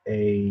like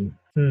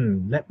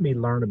let me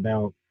learn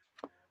about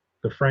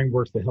the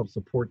frameworks that help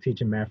support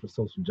teaching math for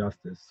social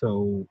justice.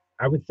 So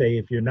I would say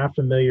if you're not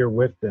familiar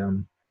with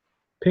them,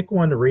 pick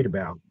one to read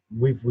about.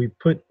 We've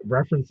put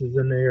references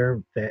in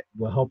there that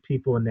will help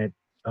people in that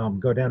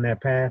go down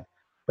that path.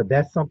 But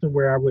that's something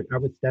where I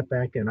would step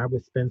back and I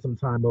would spend some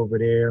time over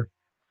there,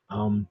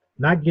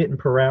 not getting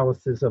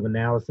paralysis of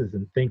analysis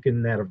and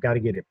thinking that I've got to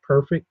get it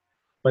perfect.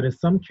 But in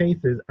some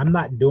cases, I'm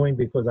not doing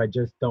because I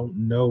just don't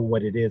know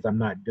what it is I'm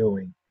not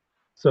doing.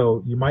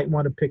 So you might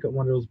want to pick up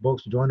one of those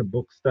books, join a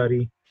book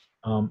study,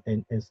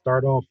 and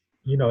start off,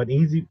 an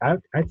easy,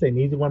 I'd say an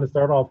easy one to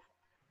start off,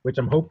 which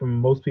I'm hoping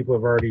most people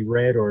have already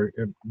read or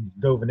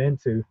dove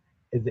into,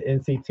 is the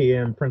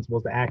NCTM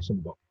Principles to Action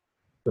book.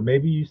 So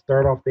maybe you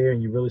start off there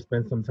and you really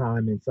spend some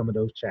time in some of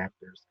those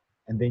chapters.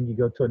 And then you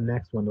go to the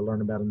next one to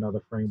learn about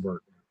another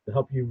framework to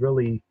help you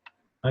really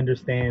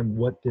understand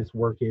what this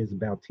work is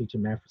about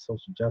teaching math for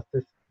social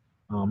justice,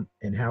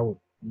 and how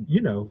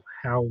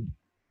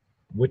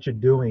what you're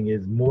doing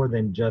is more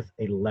than just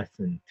a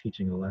lesson,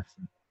 teaching a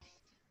lesson.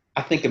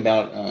 I think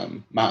about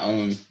my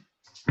own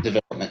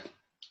development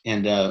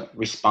and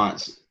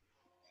response.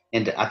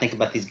 And I think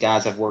about these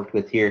guys I've worked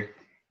with here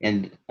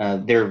and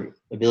their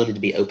ability to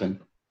be open.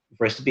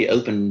 For us to be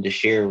open to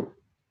share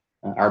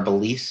our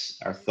beliefs,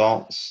 our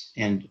thoughts,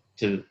 and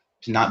to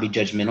not be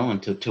judgmental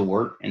and to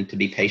work and to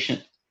be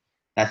patient.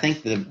 I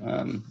think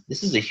that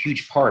this is a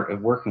huge part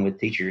of working with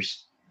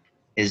teachers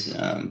is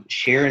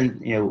sharing,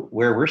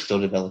 where we're still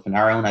developing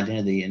our own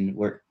identity and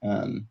where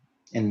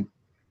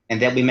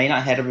and that we may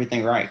not have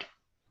everything right,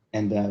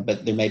 and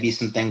but there may be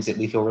some things that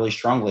we feel really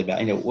strongly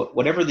about.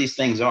 Whatever these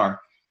things are,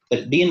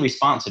 but being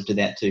responsive to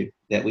that too.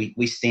 That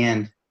we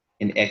stand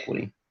in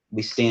equity,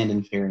 we stand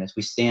in fairness,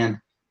 we stand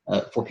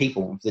for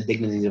people, for the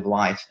dignity of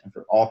life, and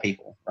for all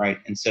people, right?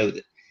 And so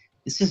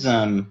this is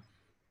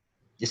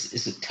this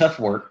is a tough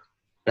work,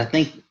 but I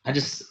think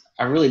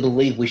I really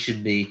believe we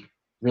should be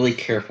really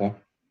careful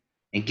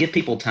and give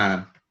people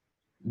time.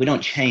 We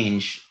don't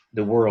change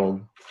the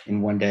world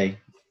in one day.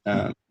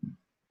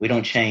 We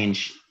don't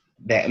change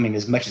that. I mean,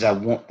 as much as I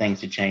want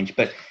things to change,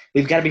 but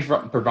we've got to be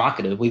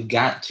provocative. We've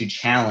got to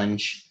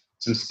challenge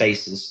some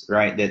spaces,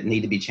 right, that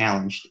need to be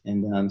challenged.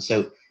 And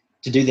so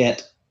to do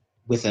that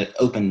with an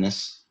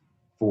openness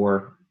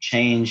for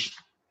change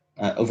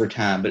over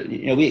time. But,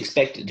 we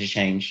expect it to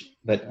change,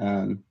 but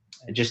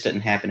it just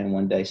doesn't happen in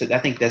one day. So I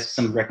think that's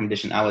some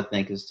recommendation I would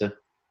think is to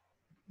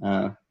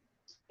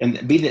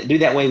and do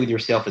that way with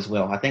yourself as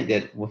well. I think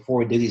that before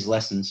we do these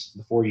lessons,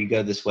 before you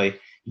go this way,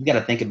 you've got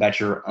to think about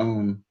your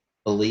own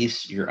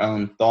beliefs, your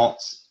own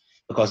thoughts,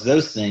 because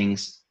those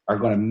things are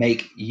going to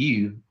make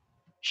you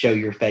show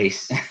your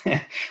face.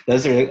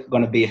 Those are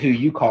going to be who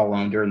you call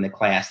on during the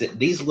class.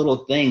 These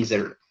little things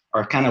that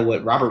are kind of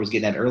what Robert was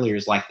getting at earlier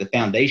is like the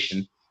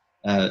foundation.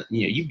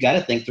 You've got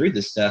to think through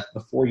this stuff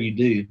before you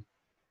do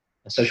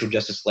a social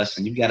justice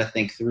lesson. You've got to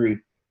think through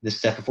this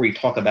stuff before you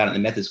talk about it in the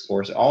methods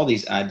course, all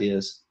these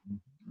ideas,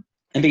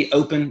 and be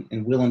open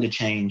and willing to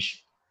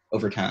change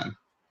over time.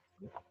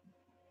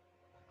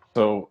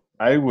 So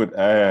I would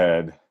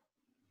add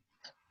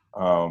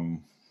a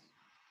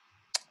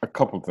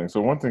couple of things.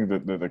 So one thing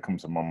that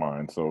comes to my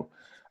mind. So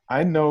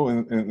I know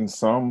in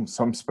some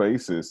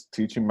spaces,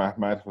 teaching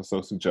mathematics for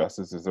social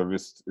justice is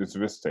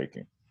risk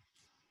taking,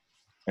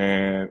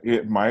 and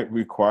it might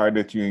require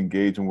that you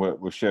engage in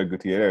what Rochelle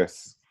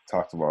Gutierrez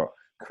talked about,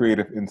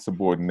 creative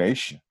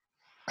insubordination,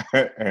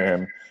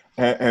 and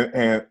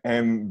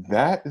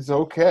that is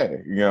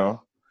okay,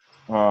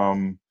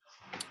 in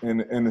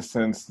the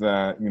sense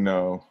that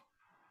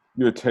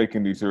you're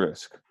taking these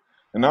risks.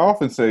 And I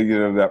often say,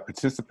 that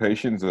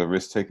participation is a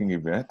risk-taking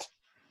event.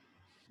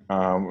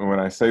 And when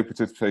I say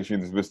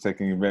participation is a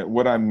risk-taking event,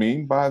 what I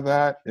mean by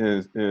that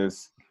is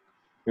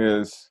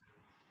if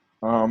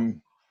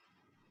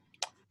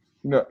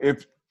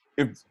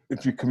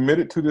you're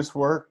committed to this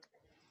work,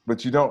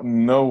 but you don't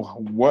know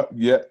what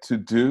yet to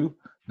do,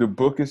 the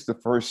book is the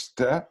first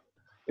step.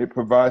 It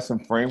provides some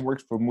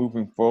frameworks for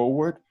moving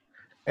forward.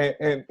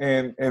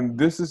 And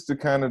this is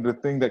the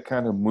thing that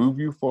kind of move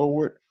you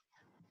forward.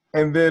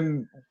 And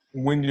then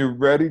when you're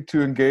ready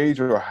to engage,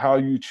 or how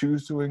you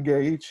choose to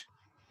engage,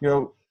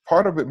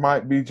 part of it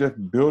might be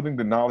just building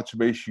the knowledge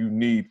base you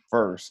need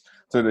first,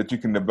 so that you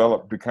can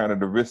develop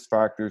the risk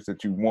factors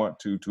that you want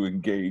to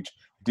engage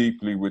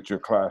deeply with your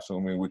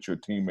classroom and with your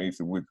teammates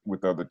and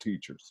with other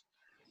teachers.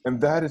 And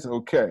that is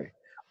okay.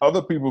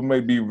 Other people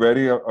may be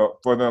ready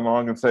further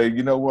along and say,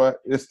 you know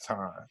what, it's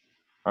time.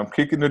 I'm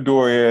kicking the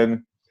door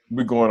in,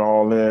 we're going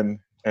all in,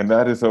 and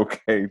that is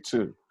okay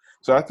too.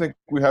 So I think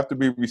we have to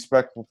be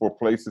respectful for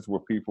places where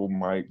people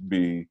might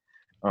be,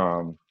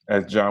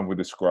 as John would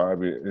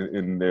describe it,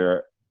 in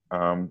their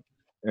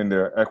in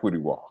their equity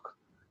walk,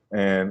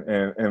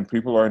 and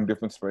people are in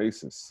different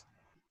spaces.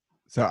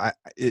 So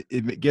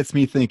it gets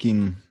me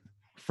thinking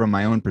from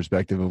my own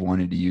perspective of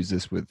wanting to use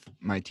this with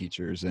my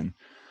teachers, and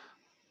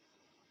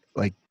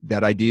like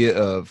that idea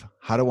of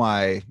how do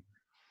I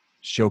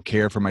show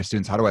care for my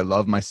students? How do I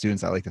love my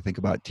students? I like to think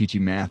about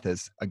teaching math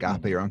as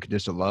agape or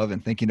unconditional love,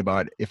 and thinking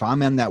about if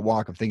I'm in that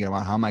walk of thinking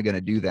about how am I going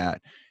to do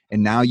that?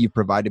 And now you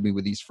provided me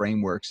with these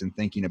frameworks and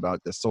thinking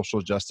about the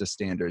social justice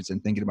standards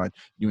and thinking about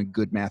doing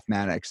good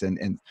mathematics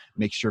and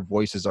make sure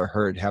voices are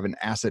heard, have an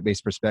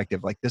asset-based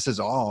perspective. Like this is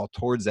all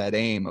towards that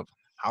aim of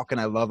how can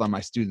I love on my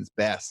students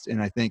best?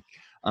 And I think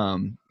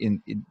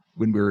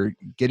when we're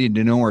getting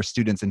to know our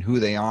students and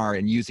who they are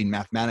and using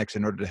mathematics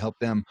in order to help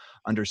them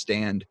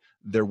understand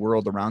their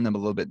world around them a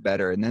little bit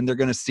better. And then they're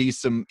going to see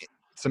some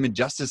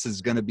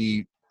injustices going to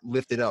be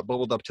lifted up,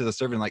 bubbled up to the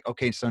surface. Like,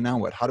 okay, so now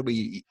what? How do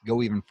we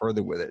go even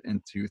further with it? And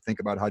to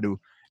think about how to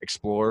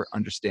explore,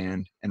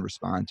 understand, and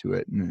respond to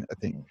it. And I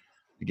think,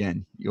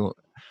 again,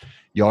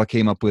 y'all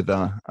came up with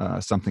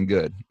something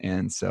good.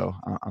 And so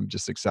I'm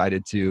just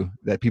excited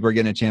that people are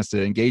getting a chance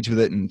to engage with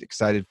it, and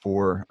excited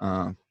for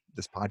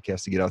this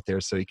podcast to get out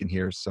there so you can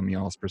hear some of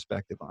y'all's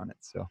perspective on it.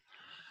 So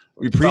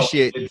we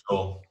appreciate it.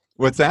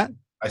 What's that?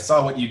 I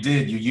saw what you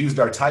did. You used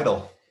our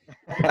title.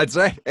 That's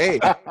right. Hey.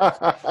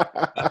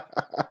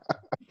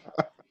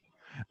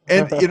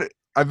 And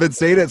I've been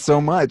saying it so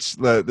much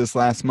this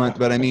last month,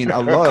 but I mean, I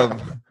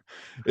love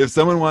if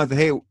someone wants,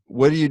 hey,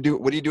 what do you do?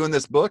 What do you do in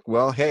this book?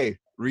 Well, hey,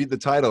 read the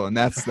title, and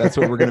that's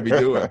what we're going to be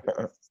doing.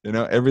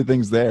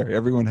 Everything's there.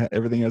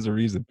 Everything has a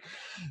reason.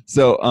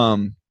 So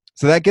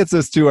that gets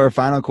us to our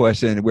final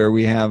question, where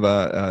we have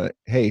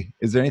hey,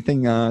 is there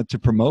anything to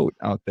promote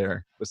out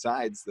there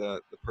besides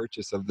the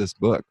purchase of this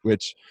book?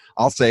 Which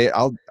I'll say,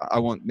 I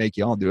won't make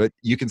you all do it.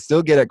 You can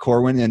still get at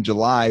Corwin in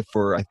July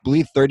for, I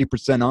believe,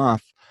 30%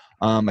 off.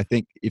 I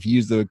think if you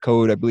use the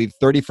code, I believe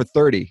 30 for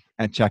 30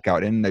 at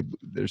checkout, and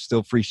there's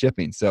still free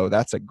shipping. So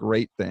that's a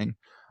great thing.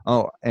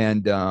 Oh,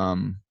 and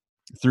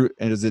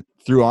is it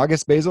through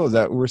August, Basil? Is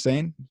that what we're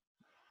saying?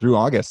 Through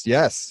August.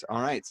 Yes.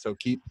 All right. So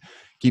keep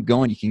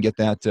going. You can get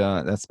that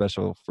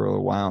special for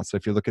a while. So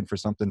if you're looking for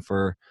something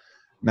for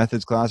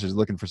methods class, or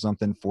looking for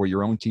something for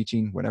your own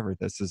teaching, whatever,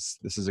 this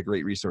is a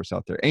great resource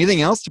out there.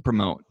 Anything else to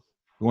promote?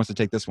 Who wants to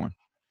take this one?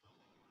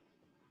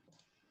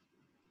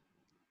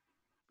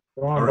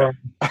 Go on, Brian.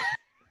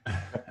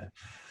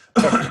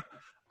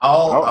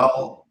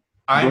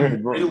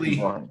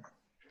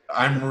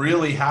 I'm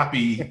really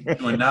happy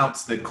to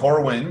announce that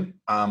Corwin,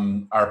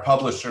 our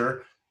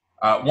publisher,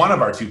 one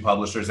of our two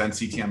publishers,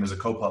 NCTM is a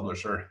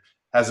co-publisher,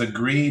 has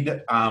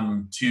agreed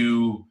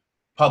to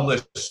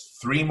publish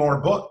 3 more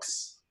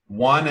books,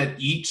 one at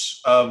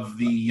each of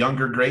the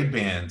younger grade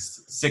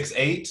bands,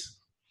 6-8,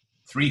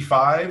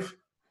 3-5,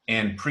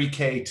 and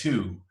pre-K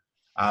 2.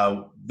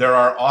 There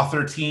are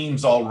author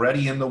teams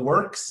already in the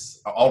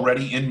works,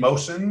 already in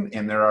motion,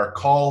 and there are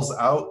calls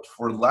out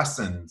for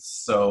lessons.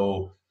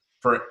 So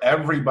for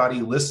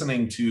everybody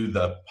listening to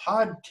the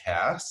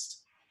podcast,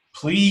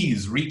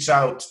 please reach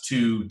out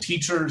to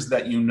teachers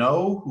that you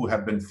know who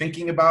have been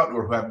thinking about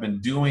or who have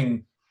been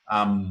doing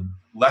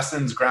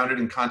lessons grounded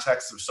in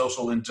contexts of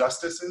social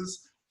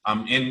injustices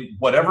in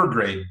whatever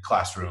grade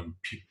classroom,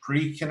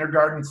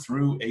 pre-kindergarten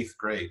through 8th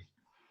grade.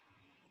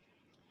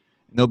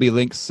 There'll be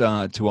links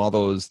to all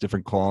those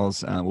different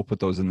calls. We'll put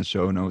those in the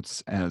show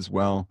notes as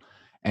well.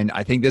 And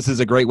I think this is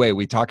a great way.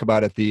 We talk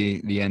about at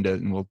the end,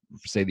 and we'll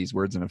say these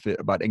words in a bit,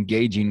 about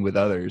engaging with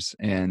others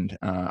and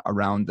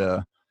around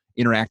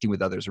interacting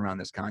with others around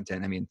this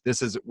content. I mean,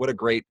 this is what a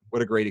great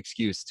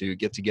excuse to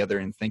get together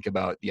and think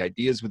about the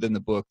ideas within the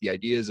book, the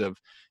ideas of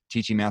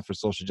teaching math for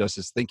social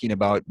justice, thinking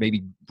about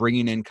maybe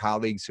bringing in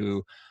colleagues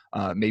who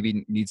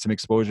maybe need some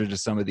exposure to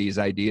some of these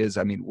ideas.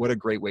 I mean, what a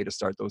great way to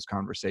start those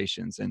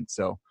conversations. And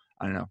so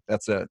I don't know,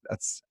 it's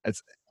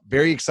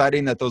very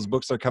exciting that those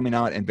books are coming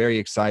out, and very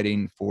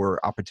exciting for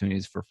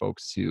opportunities for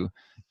folks to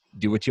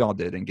do what you all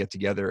did and get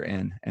together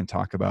and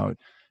talk about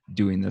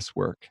doing this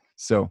work.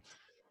 So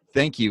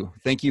thank you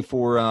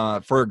for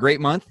a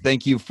great month.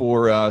 Thank you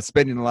for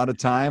spending a lot of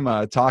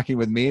time talking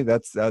with me.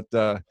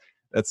 I'm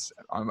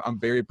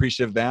very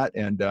appreciative of that,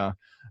 and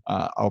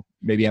I'll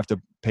maybe have to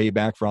pay you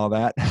back for all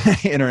that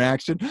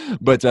interaction,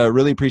 but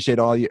really appreciate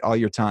all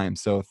your time.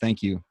 So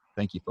thank you,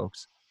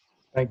 folks.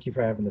 Thank you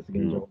for having us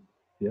again, Joel.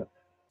 Yeah.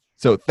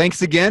 So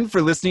thanks again for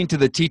listening to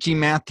the Teaching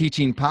Math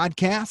Teaching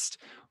podcast.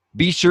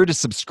 Be sure to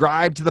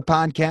subscribe to the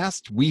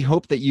podcast. We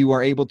hope that you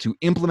are able to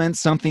implement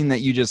something that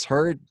you just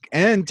heard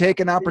and take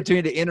an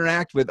opportunity to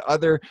interact with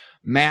other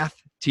math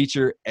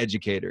teacher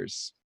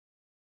educators.